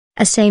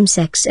A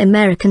same-sex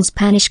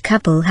American-Spanish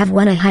couple have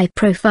won a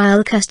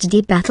high-profile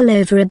custody battle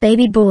over a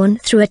baby born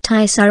through a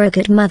Thai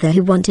surrogate mother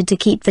who wanted to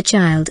keep the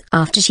child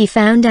after she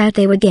found out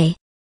they were gay.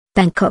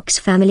 Bangkok's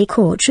family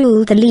court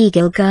ruled the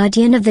legal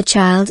guardian of the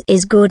child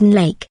is Gordon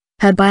Lake,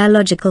 her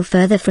biological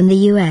father from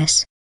the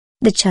U.S.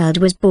 The child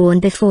was born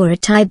before a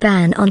Thai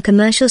ban on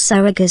commercial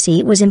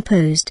surrogacy was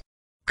imposed.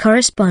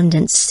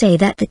 Correspondents say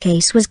that the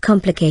case was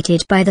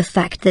complicated by the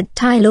fact that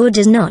Thai law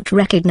does not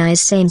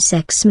recognize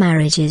same-sex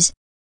marriages.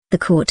 The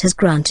court has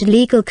granted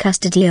legal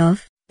custody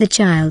of the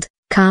child,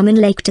 Carmen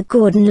Lake, to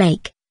Gordon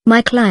Lake,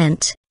 my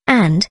client,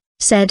 and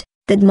said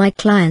that my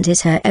client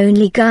is her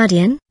only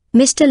guardian,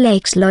 Mr.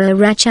 Lake's lawyer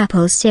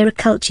Ratchapal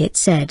Sirakulchit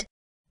said.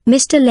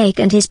 Mr. Lake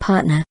and his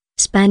partner,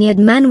 Spaniard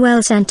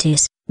Manuel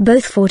Santos,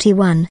 both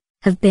 41,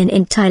 have been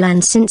in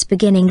Thailand since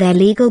beginning their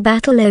legal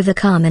battle over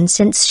Carmen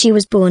since she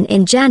was born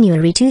in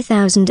January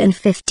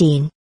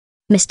 2015.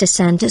 Mr.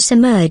 Santos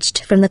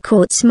emerged from the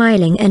court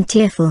smiling and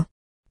tearful.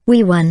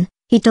 "We won,"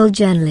 he told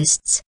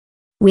journalists.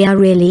 "We are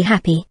really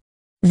happy.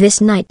 This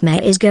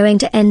nightmare is going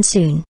to end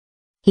soon."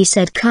 He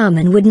said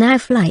Carmen would now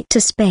fly to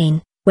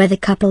Spain, where the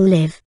couple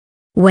live.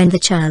 When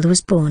the child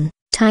was born,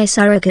 Thai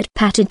surrogate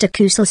Patid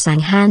Takusalsang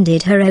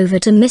handed her over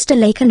to Mr.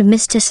 Lake and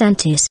Mr.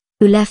 Santos,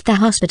 who left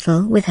the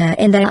hospital with her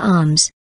in their arms.